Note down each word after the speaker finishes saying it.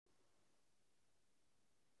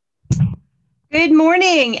Good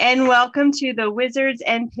morning and welcome to the Wizards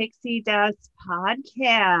and Pixie Dust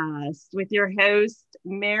podcast with your host,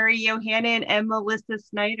 Mary Johannan and Melissa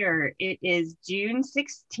Snyder. It is June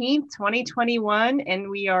 16th, 2021, and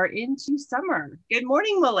we are into summer. Good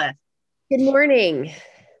morning, Melissa. Good morning.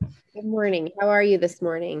 Good morning. How are you this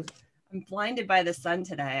morning? I'm blinded by the sun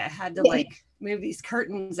today. I had to move these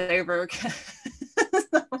curtains over.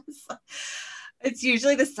 It's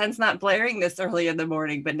usually the sun's not blaring this early in the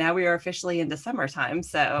morning, but now we are officially into summertime.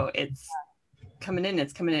 So it's coming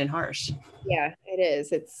in harsh. Yeah, it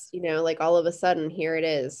is. It's, like all of a sudden here it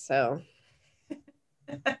is. So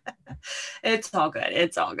it's all good.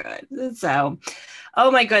 It's all good. So, oh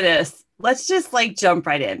my goodness, let's just jump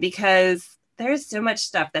right in because there's so much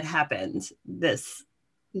stuff that happened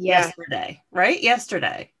yesterday, right?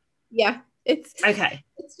 Yesterday. Yeah. It's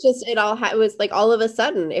just, it was like all of a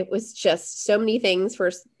sudden, it was just so many things for,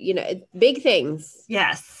 big things.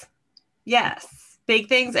 Yes. Big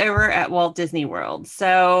things over at Walt Disney World.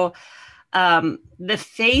 So the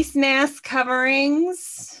face mask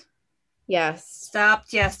coverings. Yes.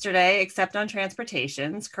 Stopped yesterday, except on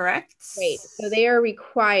transportations, correct? Right. So they are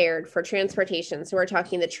required for transportation. So we're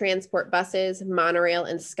talking the transport buses, monorail,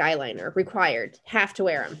 and Skyliner. Required. Have to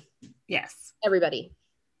wear them. Yes. Everybody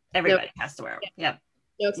has to wear them. Yep.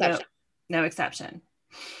 No exception. No exception.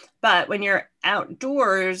 But when you're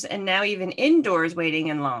outdoors and now even indoors waiting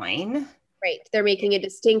in line. Right. They're making a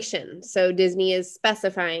distinction. So Disney is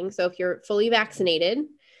specifying. So if you're fully vaccinated,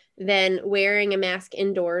 then wearing a mask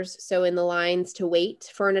indoors. So in the lines to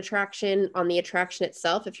wait for an attraction, on the attraction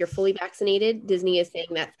itself, if you're fully vaccinated, Disney is saying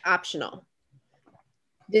that's optional.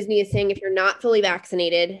 Disney is saying if you're not fully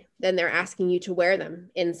vaccinated, then they're asking you to wear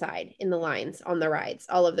them inside in the lines, on the rides,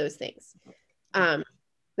 all of those things.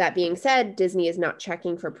 That being said, Disney is not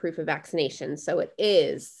checking for proof of vaccination. So it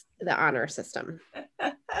is the honor system.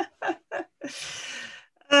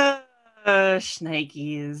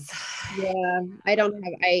 Schnikes. Yeah,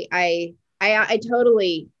 I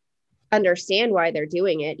totally understand why they're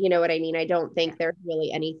doing it. You know what I mean? I don't think there's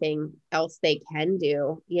really anything else they can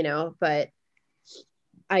do, but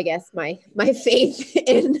I guess my faith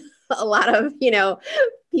in a lot of,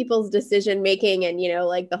 people's decision making and,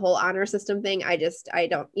 like the whole honor system thing, I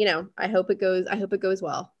don't, I hope it goes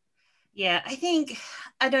well. Yeah,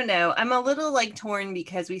 I don't know. I'm a little torn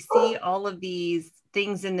because we see all of these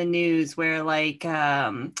things in the news where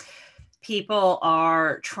people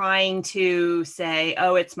are trying to say,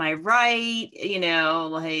 oh, it's my right,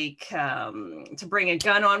 to bring a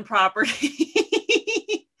gun on property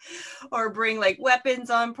or bring weapons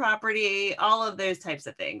on property, all of those types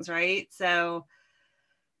of things, right? So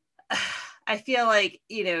I feel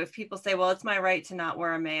if people say, well, it's my right to not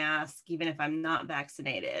wear a mask, even if I'm not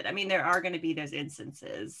vaccinated, I mean, there are going to be those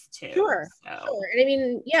instances too. Sure. And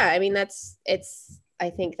I mean, I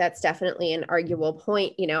think that's definitely an arguable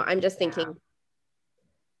point. I'm just thinking,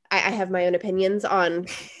 I have my own opinions on,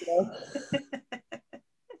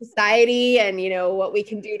 society and, what we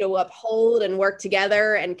can do to uphold and work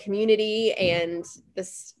together and community and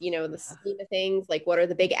this, the scheme of things, what are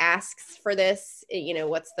the big asks for this?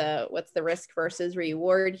 What's the risk versus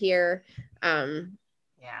reward here? And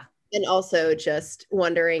also just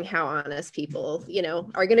wondering how honest people,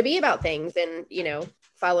 are going to be about things and,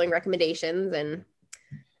 following recommendations. And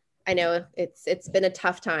I know it's been a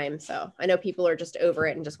tough time. So I know people are just over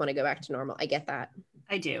it and just want to go back to normal. I get that.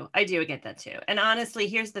 I do get that too. And honestly,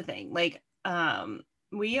 here's the thing,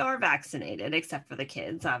 we are vaccinated, except for the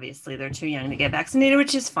kids. Obviously, they're too young to get vaccinated,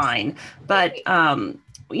 which is fine. But,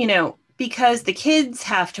 because the kids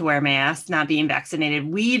have to wear masks, not being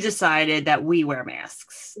vaccinated, we decided that we wear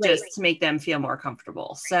masks just to make them feel more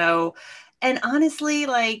comfortable. So, and honestly,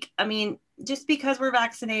 just because we're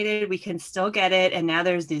vaccinated, we can still get it. And now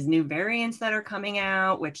there's these new variants that are coming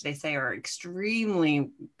out, which they say are extremely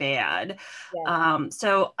bad. Yeah.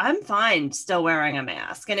 So I'm fine still wearing a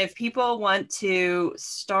mask. And if people want to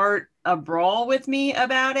start a brawl with me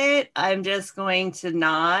about it, I'm just going to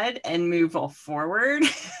nod and move forward.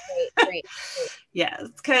 Right. Yes,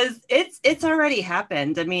 because it's already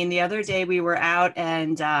happened. I mean, the other day we were out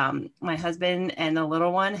and my husband and the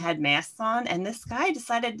little one had masks on, and this guy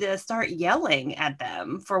decided to start yelling at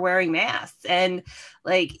them for wearing masks. And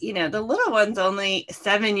the little one's only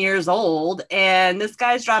 7 years old, and this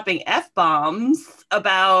guy's dropping F-bombs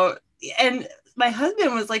and my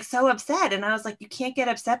husband was so upset. And I was like, you can't get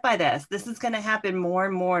upset by this. This is going to happen more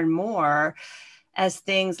and more and more as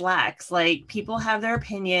things lax. People have their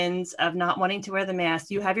opinions of not wanting to wear the mask.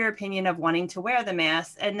 You have your opinion of wanting to wear the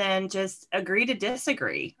mask, and then just agree to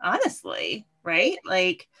disagree, honestly. Right?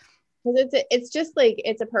 It's just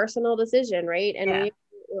it's a personal decision, right? And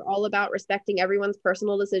we're all about respecting everyone's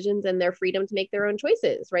personal decisions and their freedom to make their own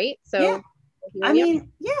choices, right? So yeah. I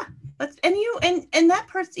mean, yeah. And that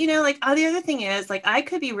person, like, the other thing is, like, I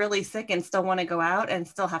could be really sick and still want to go out and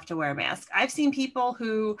still have to wear a mask. I've seen people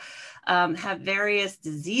who have various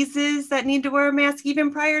diseases that need to wear a mask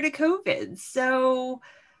even prior to COVID. So,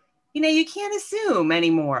 you can't assume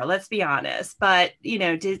anymore, let's be honest. But,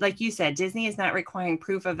 like you said, Disney is not requiring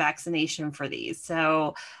proof of vaccination for these.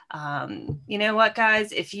 So, you know what,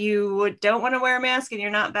 guys, if you don't want to wear a mask and you're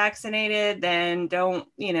not vaccinated, then don't,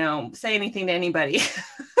 say anything to anybody.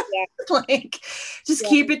 Yeah. Like, just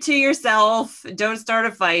keep it to yourself. Don't start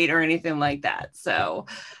a fight or anything like that. So,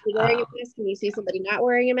 if you're wearing a mask and you see somebody not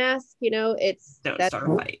wearing a mask, don't start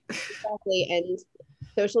a fight. Exactly. And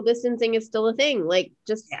social distancing is still a thing. Like,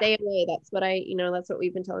 just stay away. That's what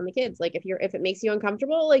we've been telling the kids. Like, if it makes you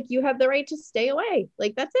uncomfortable, like, you have the right to stay away.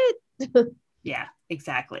 Like, that's it. Yeah,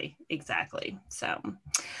 exactly. So,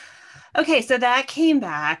 okay, so that came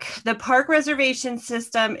back. The park reservation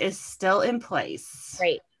system is still in place.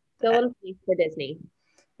 Right. Still in place for Disney.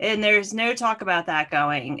 And there's no talk about that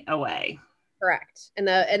going away. Correct. And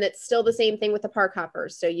it's still the same thing with the park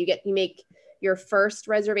hoppers. So you make your first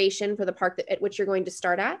reservation for the park at which you're going to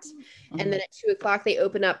start at. Mm-hmm. And then at 2:00, they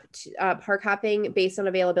open up park hopping based on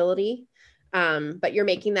availability. But you're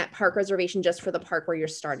making that park reservation just for the park where you're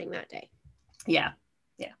starting that day. Yeah.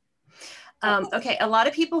 Okay. A lot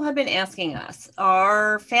of people have been asking us,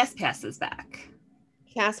 are Fast Passes back?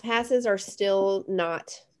 Fast Passes are still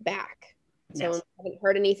not back. So I haven't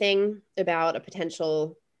heard anything about a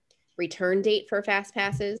potential return date for Fast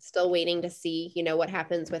Passes. Still waiting to see, what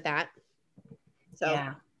happens with that. So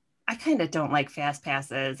yeah, I kind of don't like Fast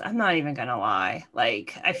Passes. I'm not even going to lie.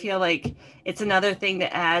 Like, I feel like it's another thing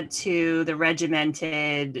to add to the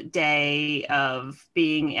regimented day of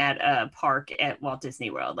being at a park at Walt Disney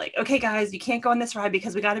World. Like, okay, guys, you can't go on this ride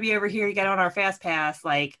because we got to be over here. You get on our Fast Pass.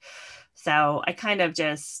 Like, so I kind of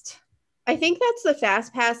I think that's the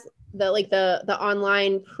Fast Pass, the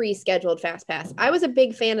online pre-scheduled Fast Pass. I was a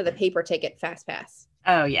big fan of the paper ticket Fast Pass.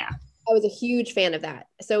 Oh, yeah. I was a huge fan of that.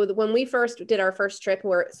 So when we first did our first trip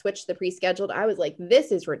where it switched the pre-scheduled, I was like,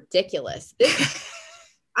 this is ridiculous.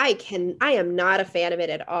 I am not a fan of it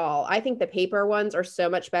at all. I think the paper ones are so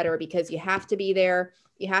much better because you have to be there.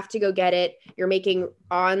 You have to go get it. You're making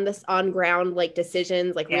on ground, like,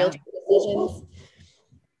 decisions, like real decisions.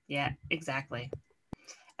 Yeah, exactly.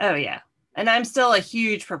 Oh, yeah. And I'm still a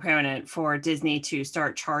huge proponent for Disney to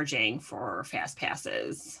start charging for Fast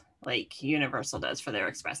Passes, like Universal does for their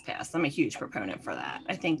Express Pass. I'm a huge proponent for that.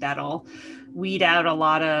 I think that'll weed out a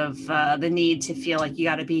lot of the need to feel like you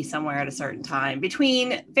got to be somewhere at a certain time.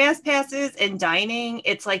 Between Fast Passes and dining,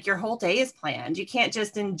 it's like your whole day is planned. You can't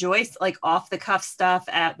just enjoy, like, off the cuff stuff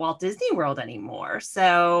at Walt Disney World anymore.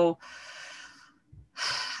 So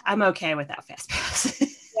I'm okay with that Fast Pass.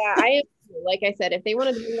 Yeah, I am. Like I said, if they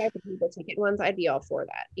want to do like the paper ticket ones, I'd be all for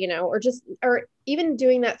that, or even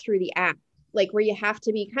doing that through the app, like where you have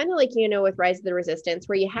to be kind of like, with Rise of the Resistance,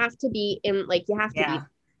 where you have to be in, like, you have to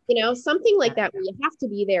be, something like that, where you have to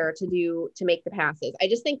be there to make the passes. I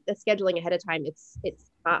just think the scheduling ahead of time, it's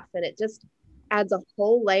tough, and it just adds a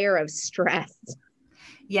whole layer of stress.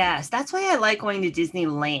 Yes, that's why I like going to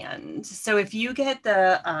Disneyland. So if you get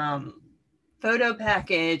the photo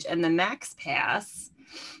package and the Max Pass,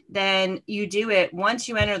 then you do it once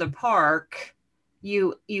you enter the park.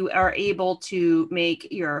 You are able to make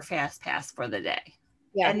your Fast Pass for the day.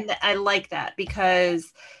 Yeah. And I like that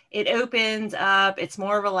because it opens up, it's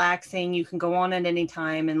more relaxing. You can go on at any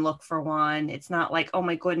time and look for one. It's not like, oh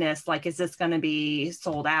my goodness, like, is this going to be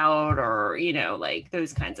sold out, or, like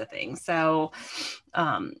those kinds of things. So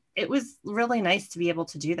it was really nice to be able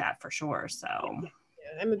to do that for sure. So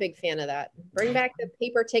I'm a big fan of that. Bring back the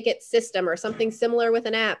paper ticket system or something similar with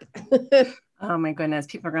an app. Oh my goodness,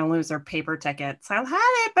 people are going to lose their paper tickets. I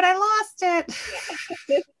had it, but I lost it.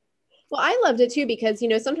 Yeah. Well, I loved it too because,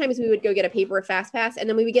 sometimes we would go get a paper Fast Pass and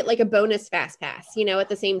then we would get like a bonus Fast Pass, at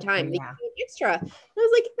the same time. Yeah. Extra. And I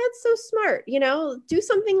was like, that's so smart, do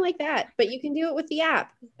something like that. But you can do it with the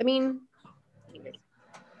app. I mean,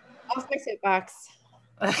 off my soapbox.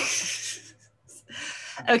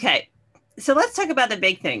 Okay. So let's talk about the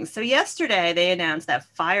big things. So yesterday they announced that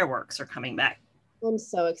fireworks are coming back. I'm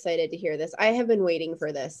so excited to hear this. I have been waiting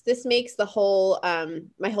for this. This makes the whole,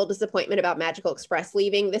 my whole disappointment about Magical Express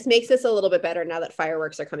leaving, this makes this a little bit better now that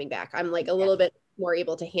fireworks are coming back. I'm like a little bit more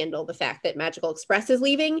able to handle the fact that Magical Express is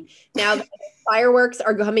leaving. Now that fireworks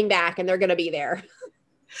are coming back and they're going to be there.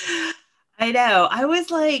 I know. I was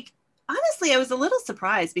like, honestly, I was a little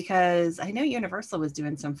surprised because I know Universal was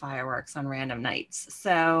doing some fireworks on random nights.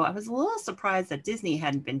 So I was a little surprised that Disney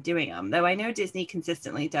hadn't been doing them, though I know Disney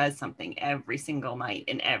consistently does something every single night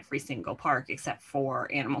in every single park except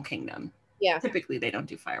for Animal Kingdom. Yeah. Typically, they don't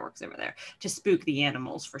do fireworks over there to spook the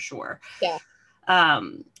animals for sure. Yeah.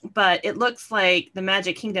 But it looks like the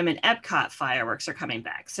Magic Kingdom and Epcot fireworks are coming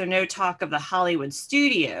back. So no talk of the Hollywood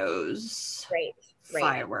Studios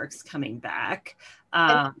fireworks coming back.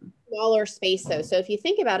 Smaller space though. So if you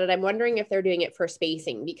think about it, I'm wondering if they're doing it for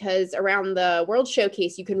spacing, because around the World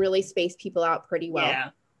Showcase, you can really space people out pretty well. Yeah.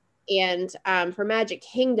 And for Magic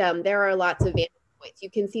Kingdom, there are lots of vantage points. You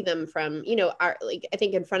can see them from, like I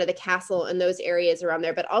think in front of the castle and those areas around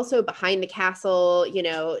there, but also behind the castle,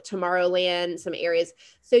 Tomorrowland, some areas.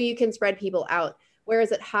 So you can spread people out.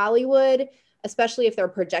 Whereas at Hollywood, especially if they're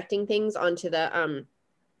projecting things onto the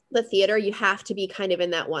theater, you have to be kind of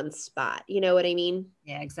in that one spot. You know what I mean?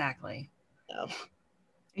 Yeah, exactly. So.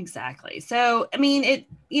 Exactly. So, I mean, it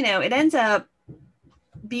ends up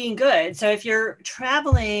being good. So if you're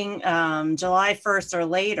traveling July 1st or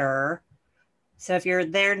later, so if you're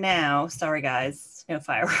there now, sorry guys, no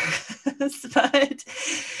fireworks, but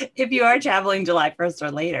if you are traveling July 1st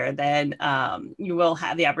or later, then you will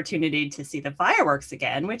have the opportunity to see the fireworks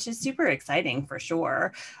again, which is super exciting for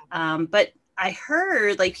sure. But I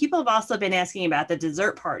heard like people have also been asking about the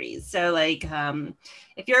dessert parties. So like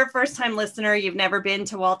if you're a first time listener, you've never been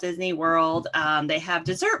to Walt Disney World, they have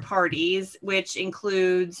dessert parties, which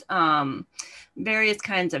includes various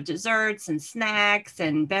kinds of desserts and snacks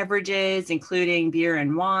and beverages, including beer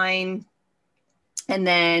and wine. And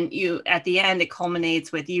then at the end, it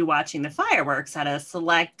culminates with you watching the fireworks at a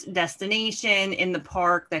select destination in the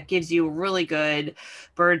park that gives you a really good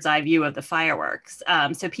bird's eye view of the fireworks.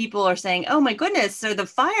 So people are saying, oh my goodness, so the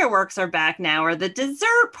fireworks are back now, or the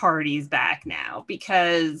dessert party's back now,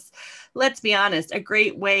 because let's be honest, a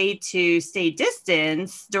great way to stay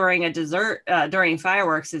distance during during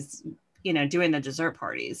fireworks is, doing the dessert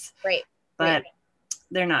parties. Right. But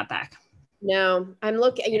they're not back. No, I'm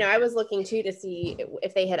looking, I was looking too to see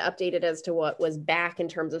if they had updated as to what was back in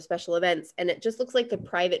terms of special events. And it just looks like the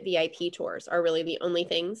private VIP tours are really the only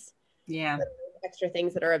things. Yeah. Extra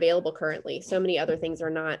things that are available currently. So many other things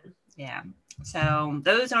are not. Yeah. So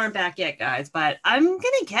those aren't back yet, guys, but I'm going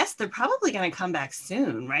to guess they're probably going to come back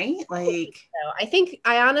soon, right? Like,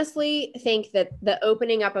 I honestly think that the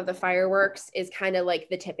opening up of the fireworks is kind of like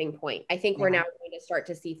the tipping point. I think we're now going to start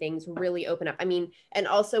to see things really open up. I mean, and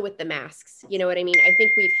also with the masks, you know what I mean? I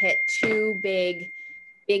think we've hit two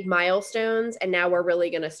big milestones, and now we're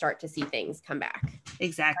really going to start to see things come back.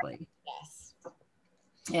 Exactly. Yes.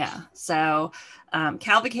 Yeah. So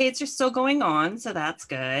cavalcades are still going on, so that's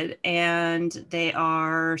good. And they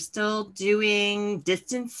are still doing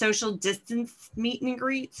social distance meet and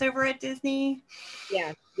greets over at Disney.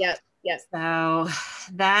 Yeah. Yeah. Yes. So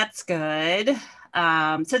that's good.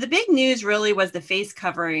 So the big news really was the face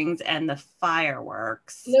coverings and the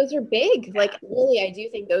fireworks. Those are big. Yeah. Like really, I do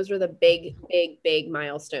think those are the big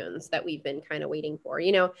milestones that we've been kind of waiting for.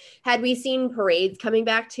 Had we seen parades coming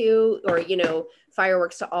back to, or,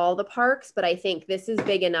 fireworks to all the parks, but I think this is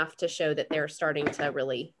big enough to show that they're starting to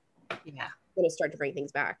really, going to start to bring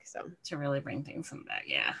things back. So to really bring things back.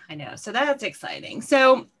 Yeah, I know. So that's exciting.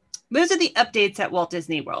 So those are the updates at Walt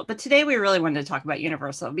Disney World. But today we really wanted to talk about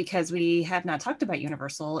Universal because we have not talked about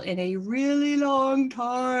Universal in a really long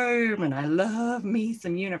time. And I love me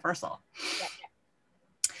some Universal.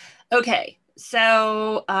 Okay.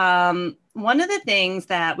 So one of the things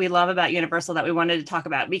that we love about Universal that we wanted to talk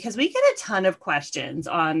about, because we get a ton of questions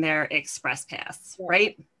on their Express Pass,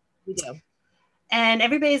 right? We do. And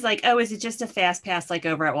everybody's like, oh, is it just a fast pass like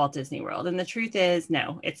over at Walt Disney World? And the truth is,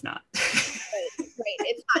 no, it's not. Right.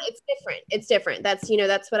 It's not. It's different. It's different.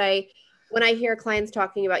 That's what when I hear clients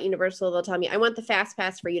talking about Universal, they'll tell me, I want the fast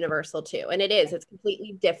pass for Universal too. And it's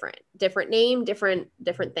completely different name, different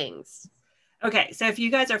things. Okay, so if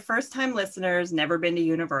you guys are first-time listeners, never been to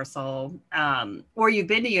Universal, or you've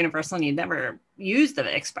been to Universal and you've never used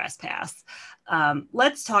the Express Pass,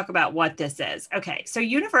 let's talk about what this is. Okay, so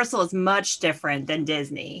Universal is much different than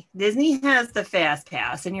Disney. Disney has the Fast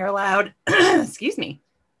Pass, and you're allowed, excuse me,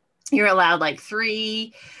 you're allowed like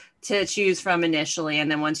 3 to choose from initially,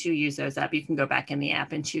 and then once you use those up, you can go back in the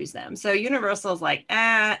app and choose them. So Universal is like,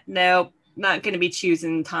 nope, not going to be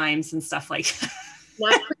choosing times and stuff like that.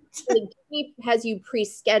 Disney has you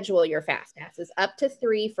pre-schedule your fast passes up to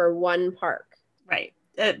 3 for one park. Right.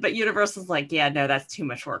 But Universal's like, yeah, no, that's too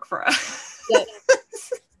much work for us.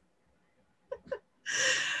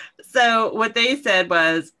 So what they said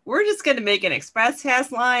was, we're just going to make an express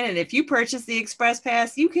pass line. And if you purchase the express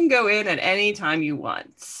pass, you can go in at any time you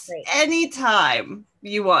want, Right. anytime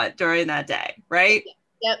you want during that day. Right.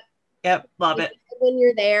 Yep. Yep. Love it. When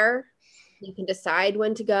you're there, you can decide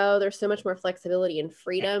when to go. There's so much more flexibility and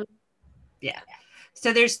freedom. Yeah.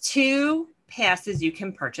 So there's two passes you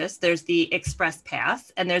can purchase. There's the Express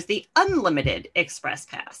Pass and there's the Unlimited Express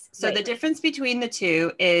Pass. So the difference between the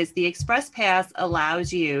two is the Express Pass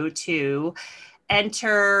allows you to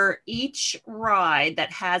enter each ride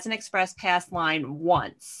that has an Express Pass line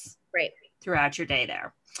once throughout your day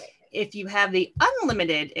there. If you have the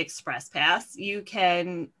Unlimited Express Pass, you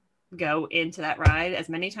can go into that ride as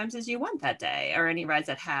many times as you want that day, or any rides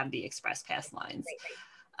that have the Express Pass lines.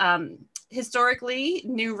 Historically,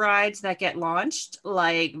 new rides that get launched,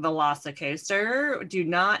 like Velocicoaster, do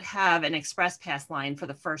not have an Express Pass line for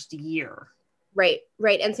the first year. Right.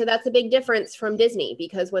 And so that's a big difference from Disney,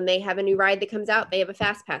 because when they have a new ride that comes out, they have a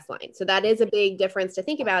fast pass line. So that is a big difference to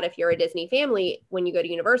think about if you're a Disney family. When you go to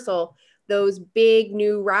Universal, those big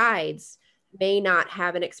new rides may not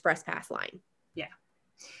have an Express Pass line. Yeah.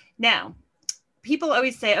 Now, people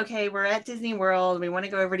always say, okay, we're at Disney World. We want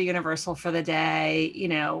to go over to Universal for the day. You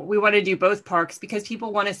know, we want to do both parks because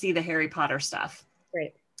people want to see the Harry Potter stuff.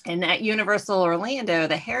 Right. And at Universal Orlando,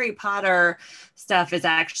 the Harry Potter stuff is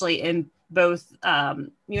actually in both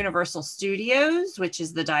Universal Studios, which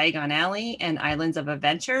is the Diagon Alley, and Islands of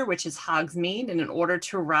Adventure, which is Hogsmeade. And in order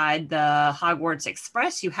to ride the Hogwarts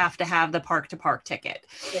Express, you have to have the park-to-park ticket.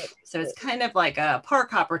 Right. So it's kind of like a park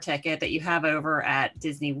hopper ticket that you have over at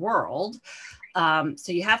Disney World.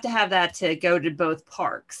 So you have to have that to go to both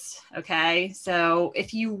parks. Okay. So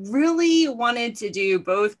if you really wanted to do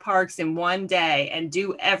both parks in one day and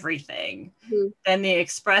do everything, then the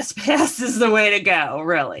Express Pass is the way to go,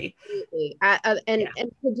 really. Absolutely.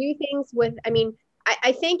 And to do things with,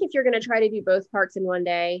 I think if you're going to try to do both parks in one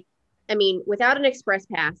day, without an Express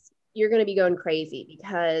Pass, you're going to be going crazy,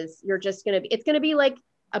 because you're just going to be, it's going to be like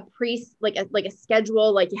a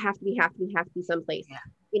schedule, like you have to be someplace. Yeah.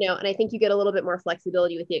 And I think you get a little bit more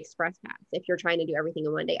flexibility with the Express Pass if you're trying to do everything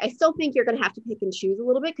in one day. I still think you're going to have to pick and choose a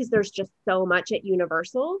little bit, because there's just so much at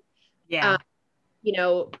Universal. Yeah.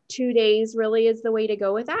 2 days really is the way to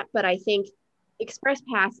go with that. But I think Express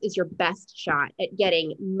Pass is your best shot at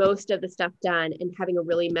getting most of the stuff done and having a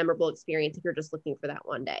really memorable experience if you're just looking for that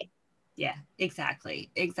one day. Yeah, exactly.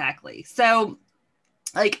 So,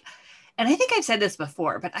 and I think I've said this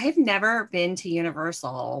before, but I've never been to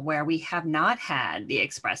Universal where we have not had the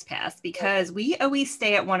Express Pass, because we always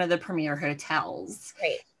stay at one of the premier hotels.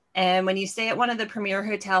 Right. And when you stay at one of the premier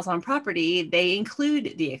hotels on property, they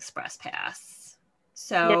include the Express Pass.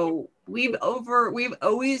 So we've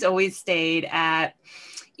always stayed at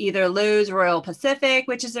either Loews Royal Pacific,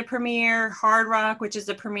 which is a premier, Hard Rock, which is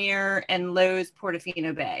a premier, and Loews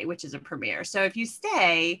Portofino Bay, which is a premier. So if you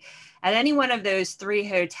stay at any one of those three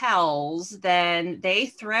hotels, then they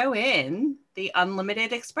throw in the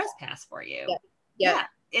Unlimited Express Pass for you. Yeah,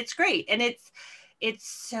 it's great. And it's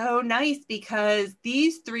so nice, because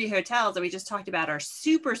these three hotels that we just talked about are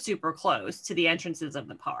super, super close to the entrances of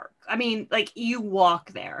the park. You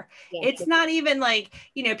walk there. Yeah, it's not even like,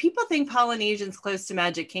 people think Polynesian's close to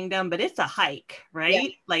Magic Kingdom, but it's a hike,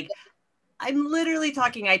 right? Yeah. I'm literally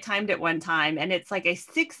talking, I timed it one time, and it's like a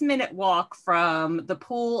 6-minute walk from the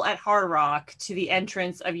pool at Hard Rock to the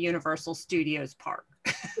entrance of Universal Studios Park.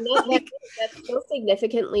 That's still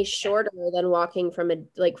significantly shorter than walking from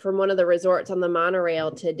one of the resorts on the monorail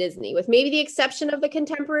to Disney, with maybe the exception of the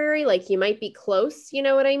Contemporary. You might be close, you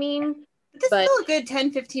know what I mean? But still a good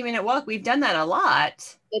 10-15 minute walk. We've done that a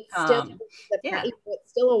lot. It's still it's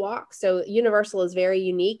still a walk. So Universal is very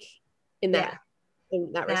unique in that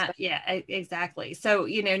respect. Yeah, exactly. So,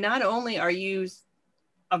 not only are you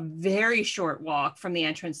a very short walk from the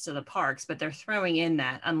entrance to the parks, but they're throwing in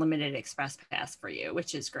that Unlimited Express Pass for you,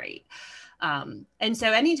 which is great. And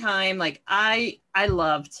so anytime, I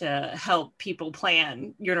love to help people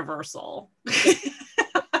plan Universal.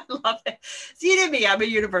 I love it. See, to me, I'm a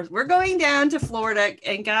Universal. We're going down to Florida.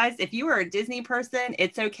 And guys, if you are a Disney person,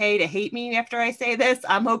 it's okay to hate me after I say this.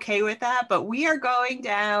 I'm okay with that. But we are going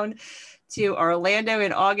down to Orlando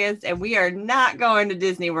in August, and we are not going to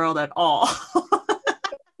Disney World at all.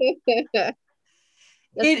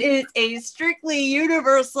 It is a strictly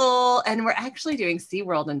Universal, and we're actually doing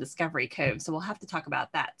SeaWorld and Discovery Cove, so we'll have to talk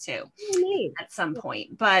about that too at some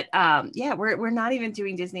point. But we're not even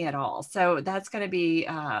doing Disney at all, so that's going to be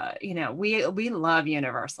we love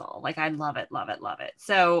Universal. I love it.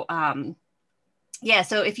 So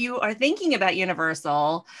so if you are thinking about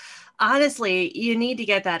Universal, Honestly, you need to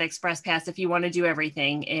get that express pass if you want to do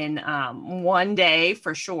everything in one day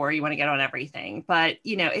for sure. You want to get on everything. But,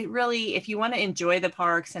 it really, if you want to enjoy the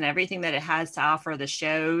parks and everything that it has to offer, the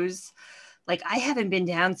shows, like I haven't been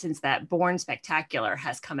down since that Born Spectacular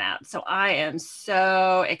has come out. So I am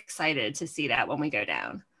so excited to see that when we go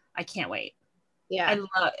down. I can't wait. I Yeah.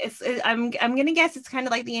 love I'm gonna guess it's kind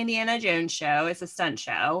of like the Indiana Jones show. It's a stunt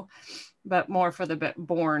show, but more for the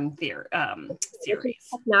Bourne theory series.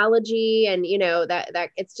 Technology, and that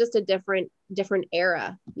it's just a different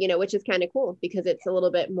era, which is kind of cool because it's a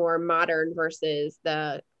little bit more modern versus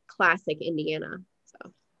the classic Indiana.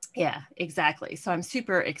 So Yeah, exactly. So I'm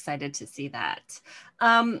super excited to see that.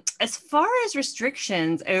 As far as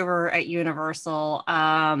restrictions over at Universal,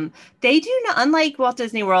 they do not, unlike Walt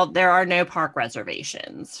Disney World, there are no park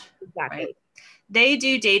reservations. Right? exactly. They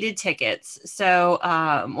do dated tickets. So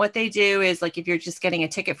what they do is like if you're just getting a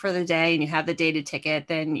ticket for the day and you have the dated ticket,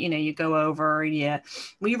 then you go over and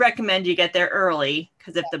we recommend you get there early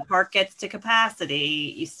because if the park gets to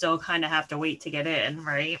capacity, you still kind of have to wait to get in,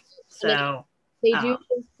 right? So They do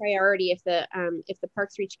give priority if the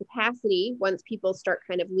parks reach capacity. Once people start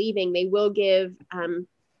kind of leaving, they will give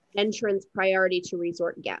entrance priority to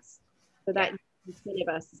resort guests. So that is kind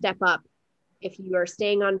of a step up. If you are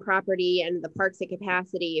staying on property and the park's at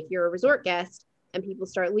capacity, if you're a resort guest and people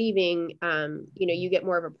start leaving, you get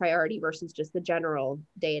more of a priority versus just the general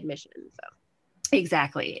day admission. So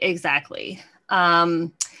exactly.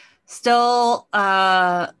 Still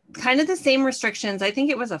kind of the same restrictions. I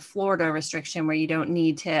think it was a Florida restriction where you don't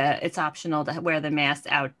need to, it's optional to wear the mask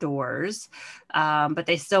outdoors, but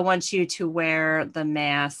they still want you to wear the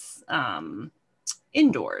mask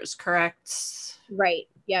indoors, correct? right.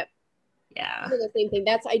 Yep. Yeah. The same thing.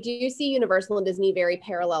 I do see Universal and Disney very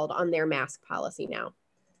paralleled on their mask policy now.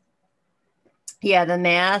 Yeah, the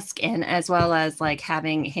mask and as well as like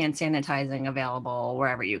having hand sanitizing available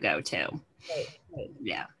wherever you go to. Right.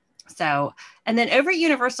 Yeah. So, and then over at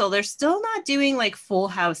Universal, they're still not doing like full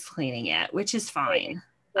house cleaning yet, which is fine.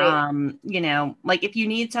 Right. Like if you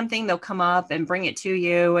need something, they'll come up and bring it to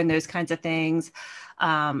you and those kinds of things.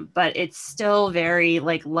 But it's still very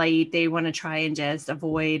like light. They want to try and just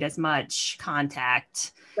avoid as much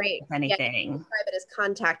contact, Right. if anything. Describe it as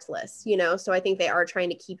contactless. So I think they are trying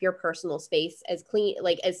to keep your personal space as clean,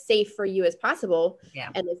 like as safe for you as possible,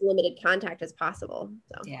 and as limited contact as possible.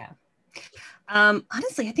 So yeah.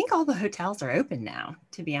 Honestly, I think all the hotels are open now,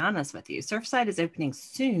 to be honest with you. Surfside is opening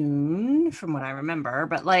soon, from what I remember,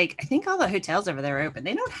 but like I think all the hotels over there are open.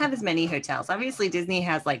 They don't have as many hotels. Obviously, Disney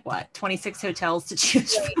has like what, 26 hotels to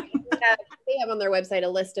choose from. They have on their website a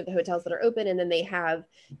list of the hotels that are open, and then they have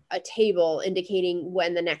a table indicating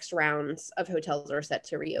when the next rounds of hotels are set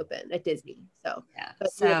to reopen at Disney. So, Yeah.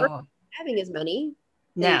 but So having as many,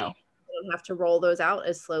 no. They don't have to roll those out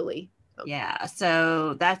as slowly. So. Yeah.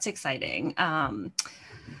 So that's exciting.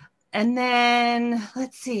 And then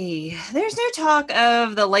let's see. There's no talk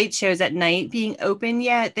of the light shows at night being open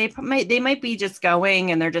yet. They might be just going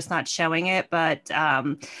and they're just not showing it. But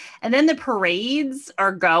and then the parades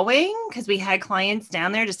are going because we had clients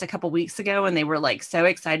down there just a couple weeks ago and they were like so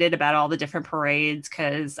excited about all the different parades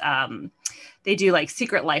because they do like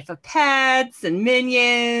Secret Life of Pets and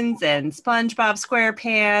Minions and SpongeBob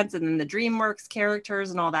SquarePants and then the DreamWorks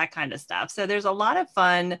characters and all that kind of stuff. So there's a lot of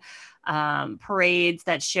fun parades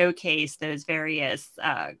that showcase those various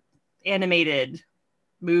animated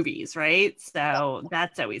movies, right? So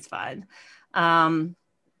that's always fun. And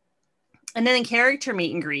then character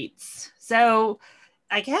meet and greets. So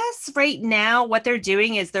I guess right now what they're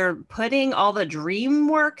doing is they're putting all the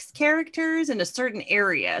DreamWorks characters in a certain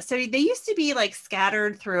area. So they used to be like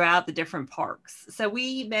scattered throughout the different parks. So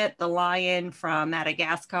we met the lion from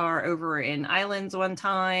Madagascar over in Islands one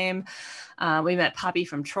time. We met Poppy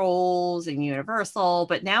from Trolls and Universal,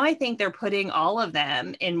 but now I think they're putting all of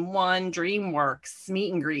them in one DreamWorks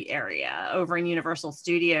meet and greet area over in Universal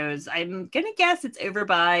Studios. I'm going to guess it's over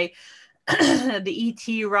by the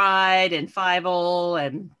ET ride and Fievel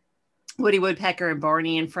and Woody Woodpecker and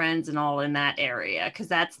Barney and Friends and all in that area because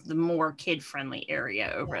that's the more kid-friendly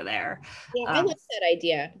area over there. Yeah, I like that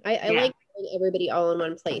idea. I like everybody all in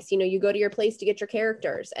one place. You go to your place to get your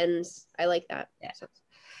characters, and I like that. Yeah.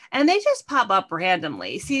 And they just pop up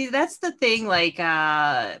randomly. See, that's the thing. Like,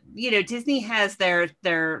 Disney has their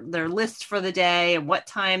list for the day and what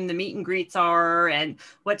time the meet and greets are and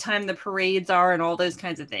what time the parades are and all those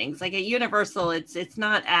kinds of things. Like at Universal, it's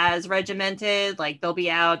not as regimented. Like they'll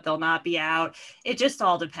be out, they'll not be out. It just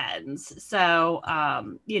all depends. So,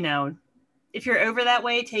 if you're over that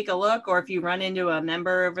way, take a look. Or if you run into a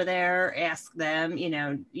member over there, ask them.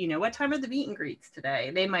 What time are the meet and greets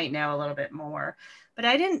today? They might know a little bit more. But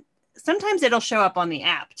I didn't sometimes it'll show up on the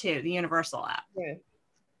app too, the Universal app. Yeah.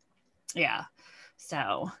 Yeah.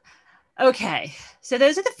 So, okay. So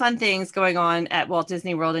those are the fun things going on at Walt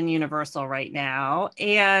Disney World and Universal right now.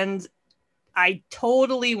 And I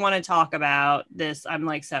totally want to talk about this. I'm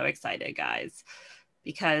like so excited, guys,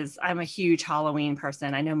 because I'm a huge Halloween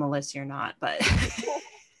person. I know, Melissa, you're not, but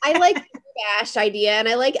I like the bash idea, and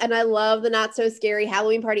I love the not so scary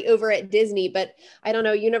Halloween party over at Disney, but I don't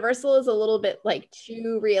know, Universal is a little bit like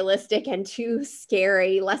too realistic and too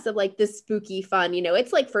scary, less of like this spooky fun,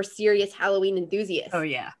 it's like for serious Halloween enthusiasts. oh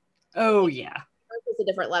yeah. Oh yeah. It's a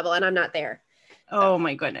different level, and I'm not there. Oh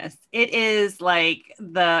my goodness. It is like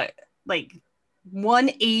the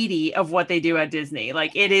 180 of what they do at Disney.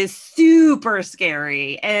 Like it is super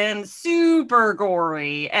scary and super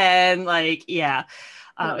gory and like, yeah,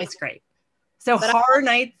 it's great. So But Horror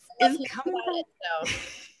Nights is coming back. So.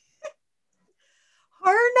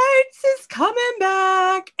 Horror Nights is coming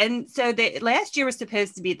back. And so last year was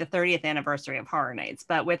supposed to be the 30th anniversary of Horror Nights,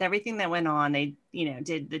 but with everything that went on, they,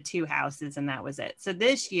 did the 2 houses and that was it. So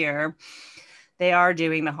this year they are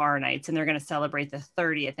doing the Horror Nights and they're going to celebrate the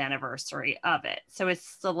 30th anniversary of it. So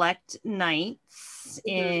it's select nights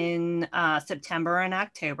in September and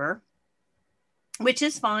October, which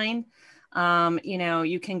is fine.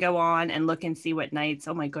 You can go on and look and see what nights.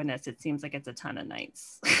 Oh my goodness, it seems like it's a ton of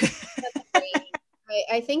nights.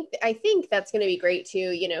 I think that's going to be great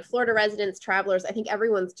too. Florida residents, travelers, I think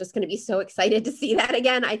everyone's just going to be so excited to see that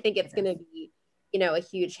again. I think it's going to be, a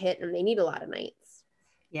huge hit, and they need a lot of nights.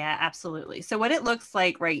 Yeah, absolutely. So what it looks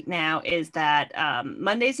like right now is that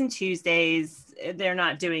Mondays and Tuesdays, they're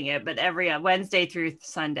not doing it, but every Wednesday through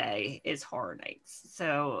Sunday is Horror Nights.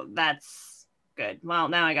 So that's good. Well,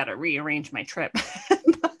 now I got to rearrange my trip.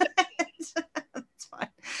 That's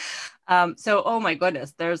fine. So, oh my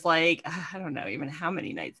goodness, there's like, I don't know even how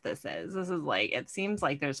many nights this is. This is like, it seems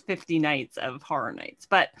like there's 50 nights of Horror Nights.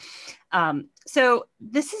 But so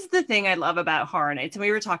this is the thing I love about Horror Nights. And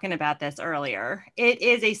we were talking about this earlier. It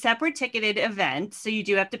is a separate ticketed event. So you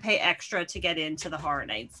do have to pay extra to get into the Horror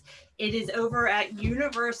Nights. It is over at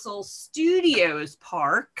Universal Studios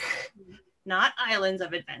Park, not Islands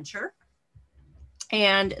of Adventure.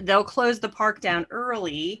 And they'll close the park down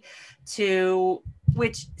early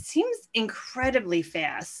which seems incredibly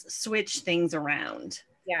fast, switch things around.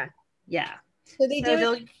 Yeah. Yeah. So they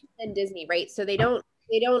do it in Disney, right? So they don't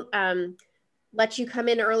let you come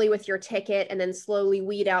in early with your ticket and then slowly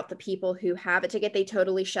weed out the people who have a ticket. They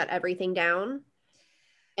totally shut everything down.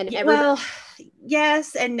 And well,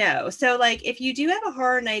 yes and no. So like if you do have a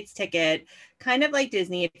Horror Nights ticket, kind of like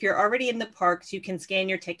Disney, if you're already in the parks, you can scan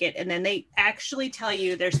your ticket and then they actually tell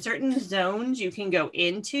you there's certain zones you can go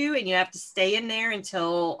into and you have to stay in there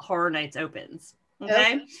until Horror Nights opens.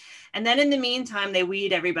 Okay. And then in the meantime, they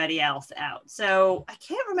weed everybody else out. So I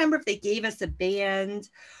can't remember if they gave us a band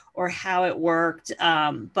or how it worked,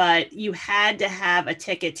 but you had to have a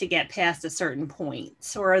ticket to get past a certain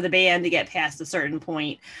point, or the band to get past a certain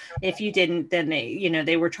point. If you didn't, then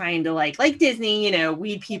they were trying to like Disney,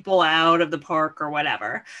 weed people out of the park or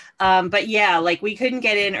whatever. But yeah, like we couldn't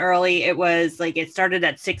get in early. It was like it started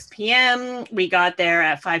at 6 p.m. We got there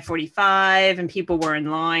at 5:45 and people were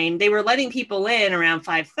in line. They were letting people in around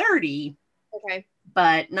 5:30. Okay.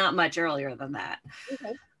 But not much earlier than that.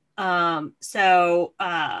 Okay. And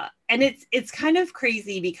it's kind of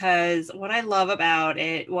crazy because what I love about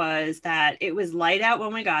it was that it was light out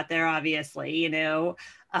when we got there, obviously, and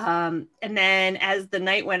then as the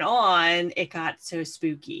night went on, it got so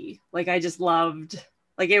spooky. Like I just loved,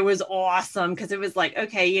 like, it was awesome because it was like,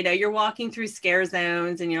 okay, you're walking through scare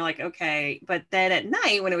zones and you're like, okay, but then at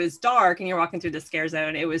night when it was dark and you're walking through the scare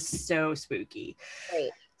zone, it was so spooky.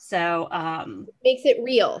 Right. So makes it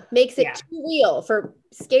real, too real for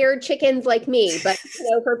scared chickens like me. But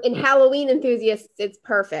in Halloween enthusiasts, it's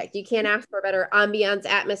perfect. You can't ask for a better ambiance,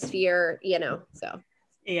 atmosphere, so.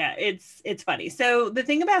 Yeah, it's funny. So the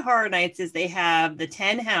thing about Horror Nights is they have the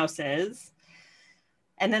 10 houses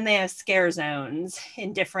and then they have scare zones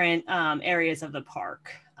in different areas of the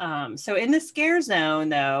park. So in the scare zone,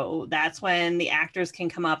 though, that's when the actors can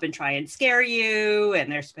come up and try and scare you,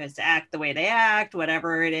 and they're supposed to act the way they act,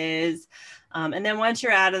 whatever it is. And then once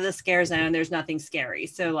you're out of the scare zone, there's nothing scary.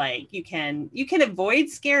 So like you can avoid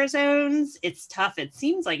scare zones. It's tough. It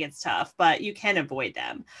seems like it's tough, but you can avoid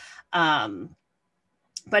them.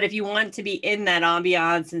 But if you want to be in that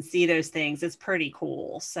ambiance and see those things, it's pretty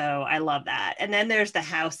cool. So I love that. And then there's the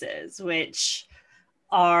houses, which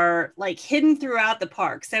are like hidden throughout the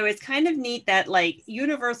park. So it's kind of neat that like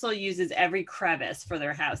Universal uses every crevice for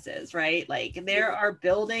their houses, right? Like there are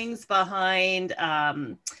buildings behind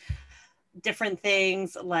different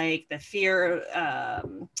things like the fear,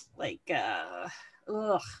 like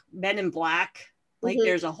Men in Black. Like Mhm.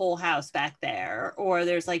 there's a whole house back there, or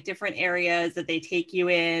there's like different areas that they take you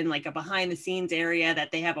in, like a behind the scenes area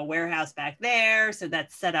that they have a warehouse back there. So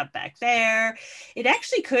that's set up back there. It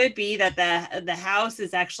actually could be that the house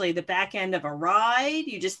is actually the back end of a ride.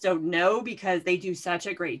 You just don't know because they do such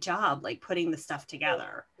a great job like putting the stuff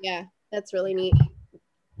together. Yeah, that's really neat.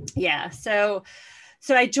 Yeah. So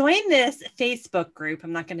I joined this Facebook group.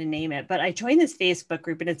 I'm not going to name it, but I joined this Facebook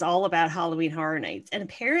group and it's all about Halloween Horror Nights. And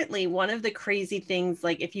apparently one of the crazy things,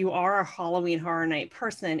 like if you are a Halloween Horror Night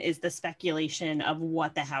person, is the speculation of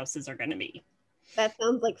what the houses are going to be. That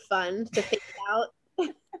sounds like fun to think about.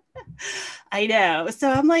 I know. So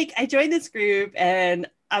I'm like, I joined this group and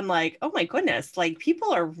I'm like, oh my goodness, like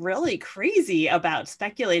people are really crazy about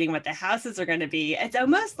speculating what the houses are going to be. It's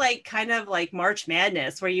almost like kind of like March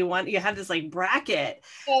Madness where you have this like bracket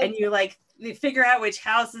and you like you figure out which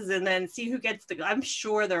houses and then see who gets I'm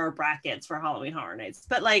sure there are brackets for Halloween Horror Nights,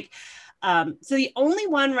 but like, so the only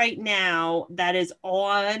one right now that is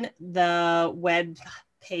on the web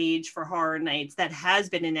page for Horror Nights that has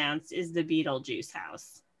been announced is the Beetlejuice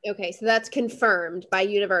house. Okay, so that's confirmed by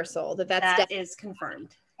Universal that is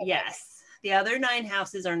confirmed. Okay. Yes. The other 9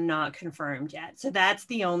 houses are not confirmed yet. So that's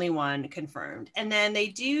the only one confirmed. And then they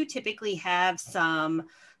do typically have some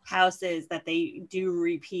houses that they do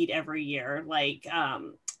repeat every year. Like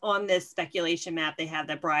on this speculation map, they have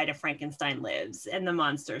the Bride of Frankenstein Lives and the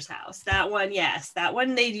Monsters house. That one, yes. That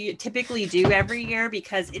one they typically do every year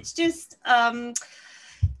because it's just, a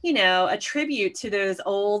tribute to those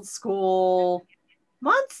old school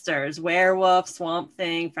monsters, werewolf, Swamp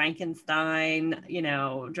Thing, Frankenstein,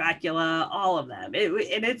 Dracula, all of them.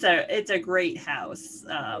 And it's a great house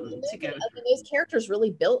to go through. Those characters really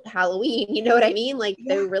built Halloween. You know what I mean? Like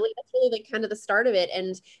that's really like kind of the start of it.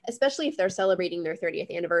 And especially if they're celebrating their 30th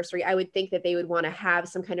anniversary, I would think that they would want to have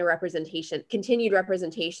some kind of continued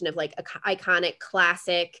representation of like iconic,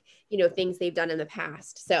 classic, things they've done in the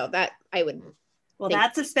past. So that I would. Well,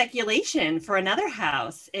 that's a speculation for another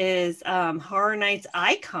house is Horror Nights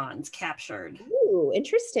icons captured. Ooh,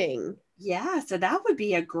 interesting. Yeah, so that would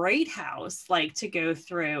be a great house like to go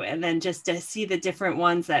through and then just to see the different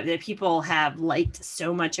ones that people have liked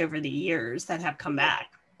so much over the years that have come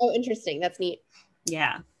back. Oh, interesting. That's neat.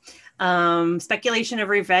 Yeah. Speculation of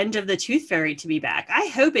Revenge of the Tooth Fairy to be back. I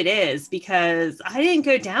hope it is because I didn't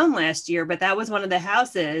go down last year, but that was one of the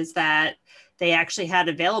houses that they actually had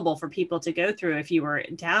available for people to go through if you were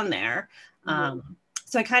down there.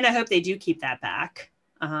 So I kind of hope they do keep that back.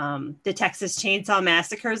 The Texas Chainsaw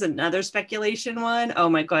Massacre is another speculation one. Oh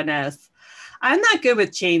my goodness. I'm not good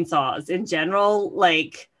with chainsaws in general,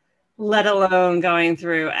 like let alone going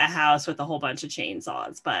through a house with a whole bunch of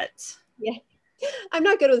chainsaws, but yeah. I'm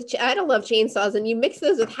not good with, I don't love chainsaws and you mix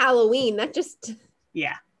those with Halloween. That just.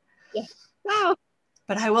 Yeah. Wow.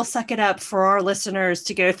 But I will suck it up for our listeners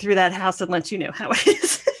to go through that house and let you know how it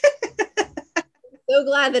is. So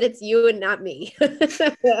glad that it's you and not me.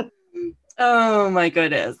 Oh my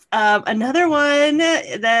goodness. Another one,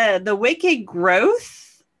 the Wicked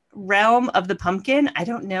Growth Realm of the Pumpkin. I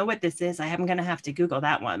don't know what this is. I am going to have to Google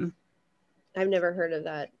that one. I've never heard of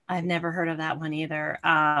that. I've never heard of that one either.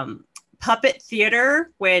 Puppet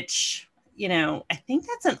Theater, which, I think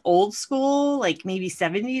that's an old school, like maybe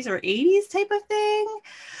 70s or 80s type of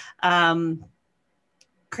thing.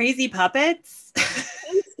 Crazy puppets.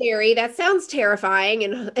 Sounds scary. That sounds terrifying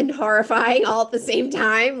and horrifying all at the same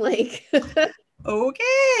time. Like,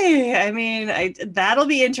 okay. I mean, that'll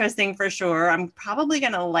be interesting for sure. I'm probably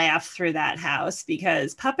going to laugh through that house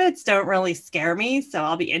because puppets don't really scare me. So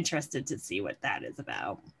I'll be interested to see what that is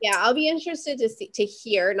about. Yeah, I'll be interested to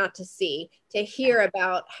hear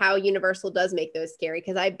about how Universal does make those scary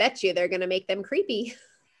because I bet you they're going to make them creepy.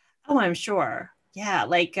 Oh, I'm sure. Yeah,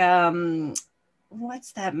 like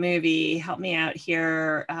what's that movie? Help me out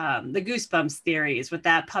here. The Goosebumps theories with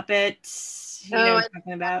that puppet. You know what I'm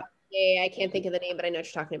talking about? Yeah, I can't think of the name, but I know what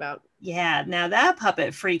you're talking about. Yeah, now that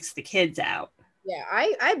puppet freaks the kids out. Yeah,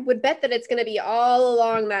 I would bet that it's going to be all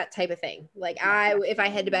along that type of thing. Like if I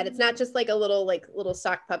had to bet, it's not just like a little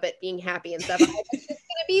sock puppet being happy and stuff. It's going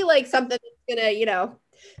to be like something that's going to,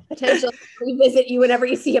 potentially revisit you whenever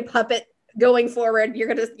you see a puppet going forward. You're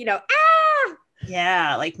going to, ah!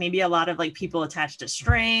 Yeah, like maybe a lot of like people attached to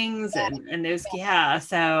strings and those. Yeah.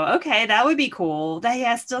 So, okay, that would be cool.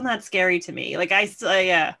 Still not scary to me. Like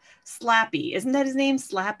Slappy. Isn't that his name?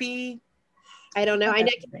 Slappy? I don't know. I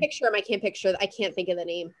can picture him. I can't think of the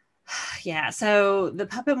name. Yeah. So the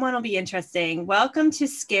puppet one will be interesting. Welcome to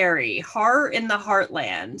Scary Horror in the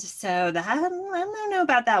Heartland. So I don't know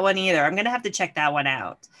about that one either. I'm going to have to check that one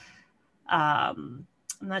out.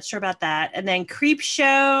 I'm not sure about that. And then Creep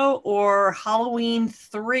Show or Halloween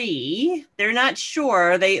 3. They're not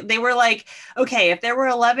sure. They were like, okay, if there were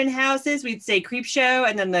 11 houses, we'd say Creep Show,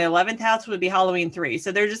 and then the 11th house would be Halloween 3.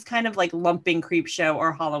 So they're just kind of like lumping Creep Show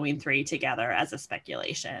or Halloween 3 together as a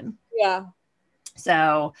speculation. Yeah.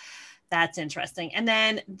 So that's interesting. And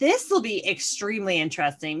then this will be extremely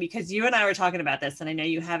interesting because you and I were talking about this, and I know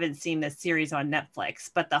you haven't seen this series on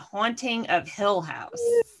Netflix, but The Haunting of Hill House.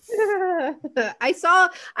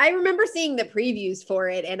 I remember seeing the previews for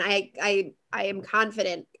it, and I am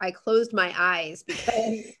confident I closed my eyes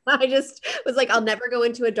because I just was like, I'll never go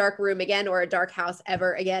into a dark room again or a dark house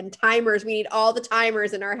ever again. Timers, we need all the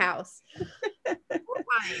timers in our house.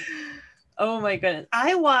 Oh my goodness.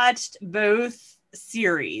 I watched both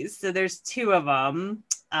series. So there's 2 of them.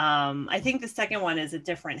 I think the second one is a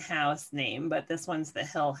different house name, but this one's the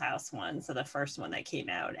Hill House one. So the first one that came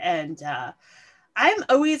out. And I'm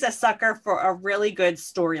always a sucker for a really good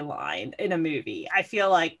storyline in a movie. I feel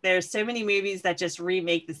like there's so many movies that just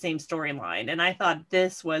remake the same storyline. And I thought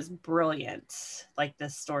this was brilliant. Like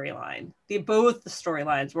this storyline. Both the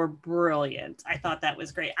storylines were brilliant. I thought that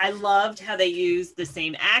was great. I loved how they used the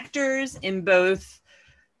same actors in both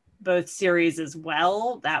series as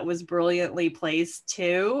well. That was brilliantly placed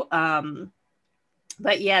too.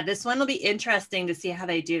 But yeah, this one will be interesting to see how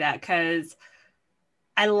they do that because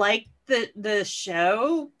I like the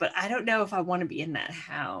show, but I don't know if I want to be in that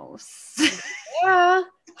house. Yeah.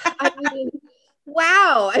 I mean,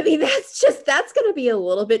 wow. I mean, that's going to be a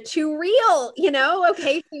little bit too real, you know?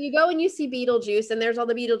 Okay, so you go and you see Beetlejuice and there's all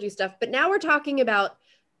the Beetlejuice stuff, but now we're talking about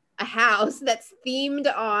a house that's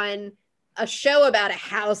themed on a show about a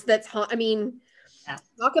house that's, I mean, yeah.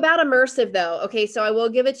 Talk about immersive though. Okay, so I will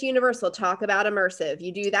give it to Universal. Talk about immersive.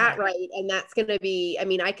 You do that right, and that's going to be, I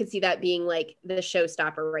mean, I could see that being like the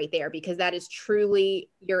showstopper right there because that is truly,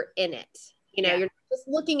 you're in it. You know, you're not just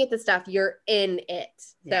looking at the stuff, you're in it.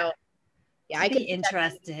 So yeah, I could be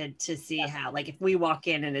interested to see how, like, if we walk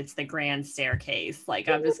in and it's the grand staircase, like,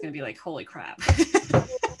 I'm just going to be like, holy crap.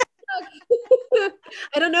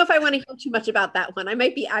 I don't know if I want to hear too much about that one. I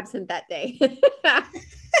might be absent that day.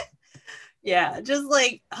 Yeah, just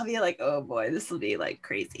like I'll be like, oh boy, this will be like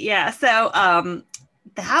crazy. Yeah, so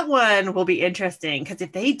that one will be interesting because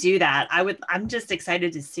if they do that, I'm just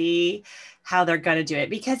excited to see how they're gonna do it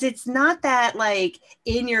because it's not that like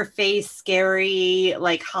in your face scary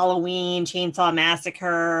like Halloween, Chainsaw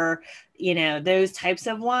Massacre, you know, those types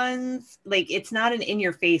of ones. Like it's not an in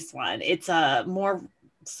your face one. It's a more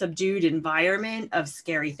subdued environment of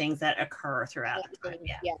scary things that occur throughout the time.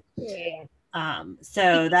 Yeah.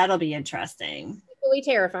 So that'll be interesting. Equally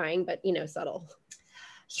terrifying, but you know, subtle.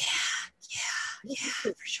 Yeah,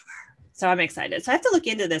 for sure. So I'm excited. So I have to look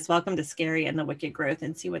into this. Welcome to Scary and the Wicked Growth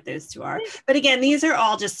and see what those 2 are. But again, these are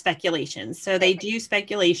all just speculations. So they do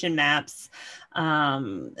speculation maps.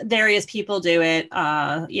 Various people do it.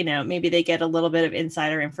 You know, maybe they get a little bit of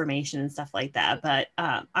insider information and stuff like that. But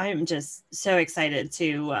I'm just so excited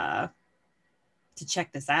to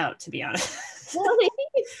check this out, to be honest. Well, and I think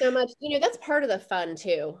it's so much, you know, that's part of the fun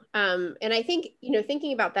too. And I think, you know,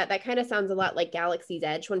 thinking about that kind of sounds a lot like Galaxy's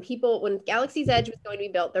Edge. When Galaxy's Edge was going to be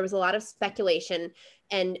built, there was a lot of speculation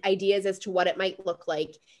and ideas as to what it might look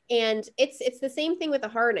like. And it's the same thing with the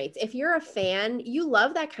Horror Nights. If you're a fan, you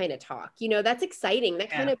love that kind of talk, you know, that's exciting. That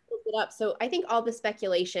kind of builds it up. So I think all the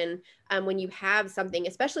speculation, when you have something,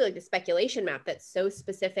 especially like the speculation map that's so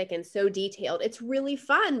specific and so detailed, it's really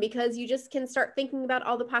fun because you just can start thinking about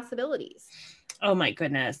all the possibilities. Oh my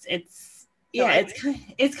goodness. It's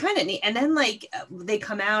kind of neat. And then like they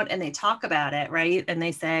come out and they talk about it, right? And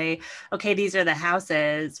they say, okay, these are the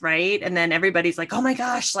houses, right? And then everybody's like, oh my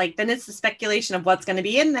gosh, like then it's the speculation of what's going to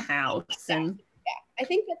be in the house. And I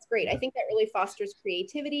think that's great. I think that really fosters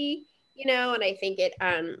creativity, you know, and I think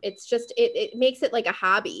it's just it makes it like a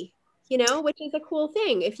hobby, you know, which is a cool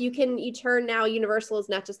thing. If you turn now Universal is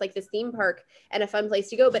not just like this theme park and a fun place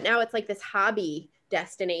to go, but now it's like this hobby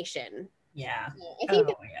destination. Yeah. I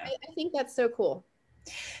think that's so cool.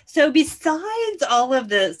 So besides all of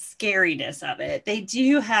the scariness of it, they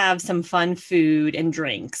do have some fun food and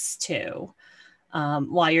drinks too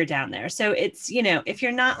while you're down there. So it's, you know, if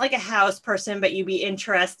you're not like a house person, but you'd be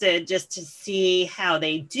interested just to see how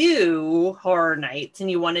they do Horror Nights and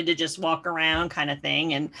you wanted to just walk around kind of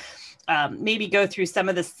thing and maybe go through some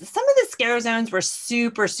of the scare zones were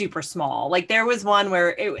super, super small. Like there was one where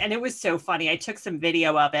it was so funny. I took some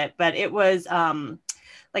video of it, but it was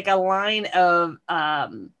like a line of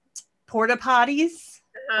porta potties,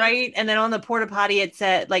 right? And then on the porta potty, it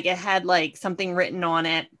said like it had like something written on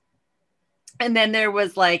it. And then there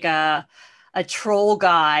was like a troll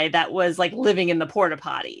guy that was like living in the porta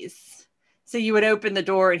potties. So you would open the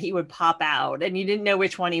door and he would pop out, and you didn't know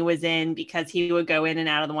which one he was in because he would go in and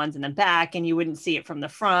out of the ones in the back and you wouldn't see it from the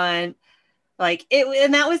front. Like it,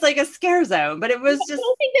 and that was like a scare zone, but it was I just,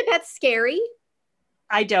 don't think that that's scary.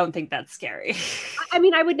 I don't think that's scary. I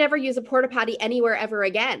mean, I would never use a porta potty anywhere ever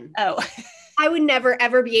again. Oh, I would never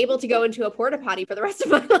ever be able to go into a porta potty for the rest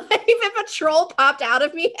of my life if a troll popped out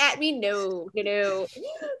of me at me. No, no, no.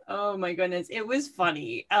 oh my goodness. It was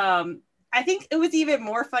funny. I think it was even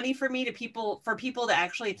more funny for me for people to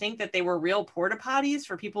actually think that they were real porta potties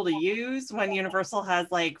for people to use when Universal has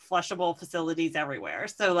like flushable facilities everywhere.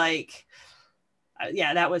 So like,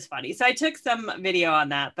 yeah, that was funny. So I took some video on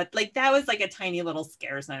that, but like that was like a tiny little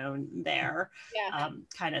scare zone there, Yeah.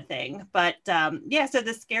 kind of thing. But yeah, so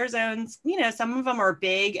the scare zones, you know, some of them are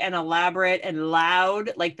big and elaborate and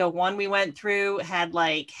loud. Like the one we went through had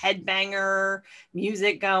like headbanger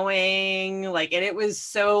music going, like, and it was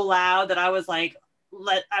so loud that I was like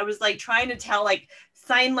trying to tell like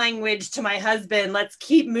sign language to my husband, let's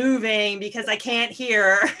keep moving because I can't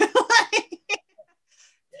hear.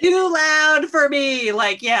 Too loud for me.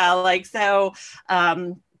 Like, yeah, like, so,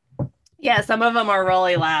 yeah, some of them are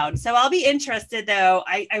really loud. So I'll be interested though.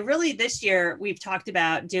 I really, this year we've talked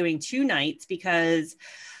about doing 2 nights because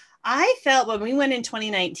I felt when we went in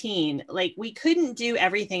 2019, like we couldn't do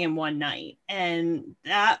everything in one night. And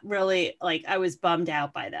that really, like, I was bummed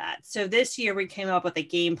out by that. So this year we came up with a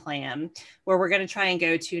game plan where we're going to try and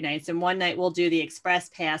go 2 nights. And one night we'll do the express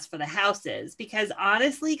pass for the houses. Because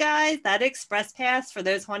honestly, guys, that express pass for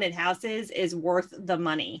those haunted houses is worth the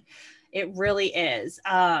money. It really is.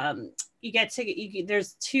 You get to,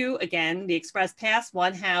 there's two, again, the express pass,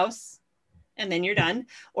 one house, and then you're done,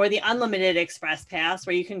 or the unlimited express pass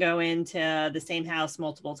where you can go into the same house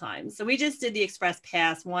multiple times. So we just did the express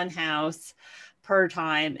pass, one house per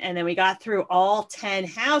time, and then we got through all 10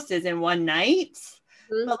 houses in one night.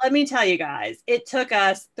 Mm-hmm. But let me tell you guys, it took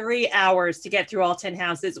us 3 hours to get through all 10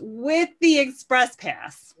 houses with the express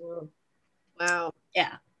pass. Wow.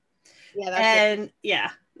 Yeah. Yeah. That's and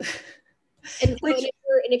yeah. And,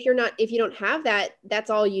 if you don't have that, that's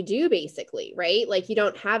all you do basically, right? Like you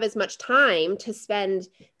don't have as much time to spend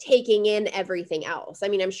taking in everything else. I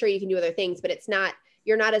mean, I'm sure you can do other things, but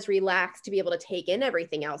you're not as relaxed to be able to take in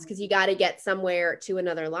everything else because you got to get somewhere to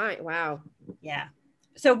another line. Wow. Yeah.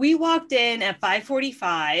 So we walked in at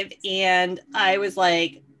 5:45 and I was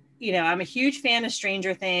like, you know, I'm a huge fan of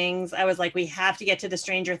Stranger Things. I was like, we have to get to the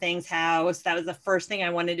Stranger Things house. That was the first thing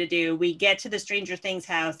I wanted to do. We get to the Stranger Things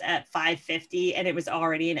house at 5:50 and it was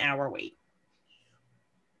already an hour wait.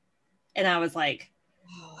 And I was like,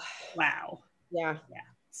 wow. Yeah. Yeah.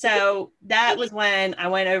 So that was when I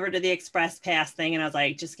went over to the express pass thing and I was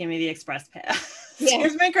like, just give me the express pass. Yeah.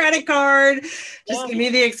 Here's my credit card. Just give me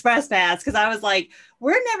the express pass. Because I was like,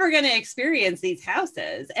 we're never going to experience these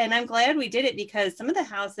houses. And I'm glad we did it because some of the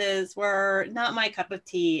houses were not my cup of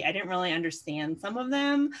tea. I didn't really understand some of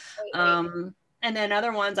them. Right. And then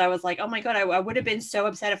other ones I was like, oh my God, I would have been so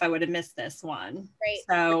upset if I would have missed this one. Right.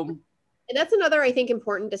 So... And that's another, I think,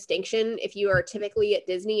 important distinction if you are typically at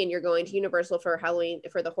Disney and you're going to Universal for Halloween,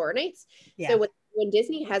 for the Horror Nights. Yeah. So when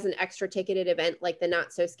Disney has an extra ticketed event like the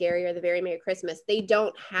Not So Scary or the Very Merry Christmas, they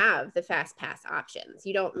don't have the fast pass options.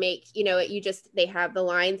 You don't make, they have the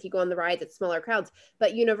lines, you go on the rides at smaller crowds,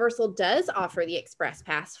 but Universal does offer the express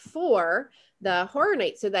pass for the Horror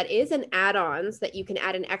Nights. So that is an add-on so that you can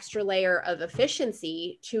add an extra layer of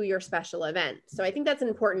efficiency to your special event. So I think that's an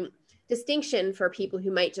important distinction for people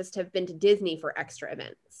who might just have been to Disney for extra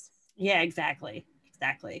events. Yeah, exactly.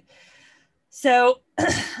 So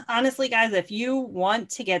honestly, guys, if you want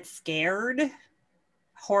to get scared,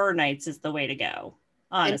 Horror Nights is the way to go.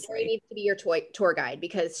 Honestly. And Tori needs to be your tour guide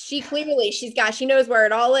because she knows where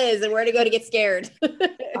it all is and where to go to get scared.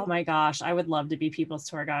 Oh my gosh, I would love to be people's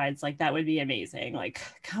tour guides. Like that would be amazing. Like,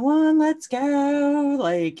 come on, let's go.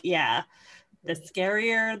 Like, yeah, the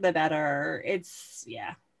scarier, the better. It's,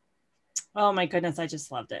 yeah. Oh my goodness, I just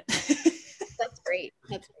loved it. That's great.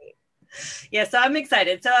 Yeah, so I'm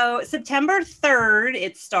excited. So September 3rd,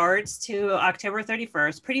 it starts to October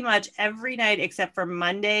 31st, pretty much every night except for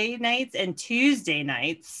Monday nights and Tuesday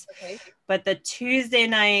nights. Okay. But the Tuesday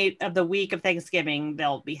night of the week of Thanksgiving,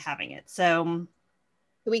 they'll be having it. So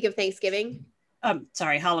the week of Thanksgiving?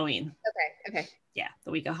 Sorry, Halloween. Okay. Yeah,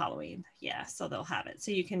 the week of Halloween. Yeah, so they'll have it.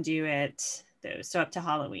 So you can do it so up to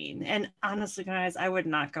Halloween. And honestly, guys, I would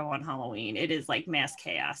not go on Halloween. It is like mass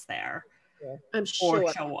chaos there. Yeah, I'm sure.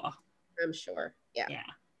 I'm sure. Yeah.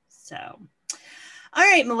 So, all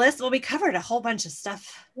right, Melissa. Well, we covered a whole bunch of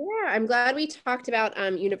stuff. Yeah, I'm glad we talked about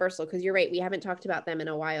Universal because you're right. We haven't talked about them in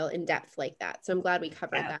a while in depth like that. So I'm glad we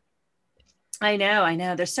covered that. I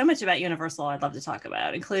know. There's so much about Universal I'd love to talk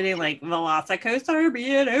about, including like Velocicoaster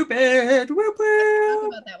being open. Whoop, Talk whoop.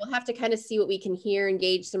 about that. We'll have to kind of see what we can hear and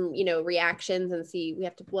gauge some, reactions and see.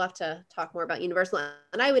 We'll have to talk more about Universal.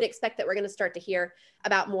 And I would expect that we're going to start to hear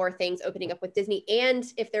about more things opening up with Disney. And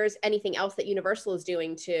if there's anything else that Universal is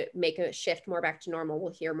doing to make a shift more back to normal,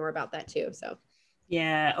 we'll hear more about that too. So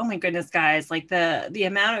yeah. Oh my goodness, guys. Like the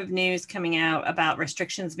amount of news coming out about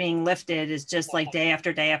restrictions being lifted is just like day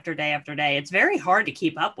after day after day after day. It's very hard to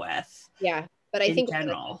keep up with. Yeah. But I think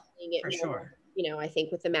general, it for sure. I think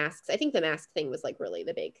with the masks, I think the mask thing was like really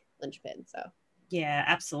the big linchpin. So yeah,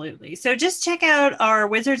 absolutely. So just check out our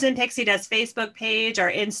Wizards and Pixie Dust Facebook page,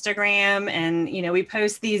 our Instagram, and we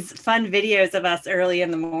post these fun videos of us early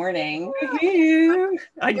in the morning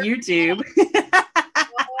on YouTube.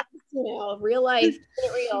 Real life,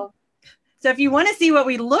 real. So if you want to see what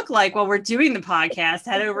we look like while we're doing the podcast,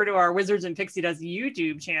 head over to our Wizards and Pixie Dust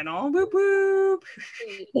YouTube channel. Boop, boop.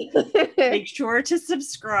 Make sure to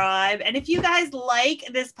subscribe. And if you guys like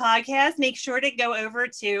this podcast, make sure to go over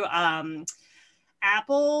to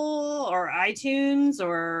Apple or iTunes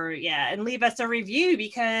and leave us a review,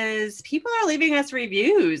 because people are leaving us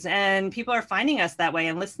reviews and people are finding us that way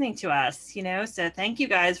and listening to us, so thank you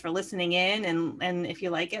guys for listening in, and if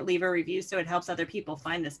you like it, leave a review so it helps other people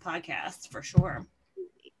find this podcast for sure.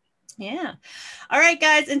 Yeah. All right,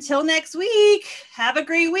 guys, until next week, have a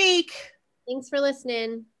great week. Thanks for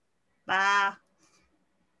listening. Bye.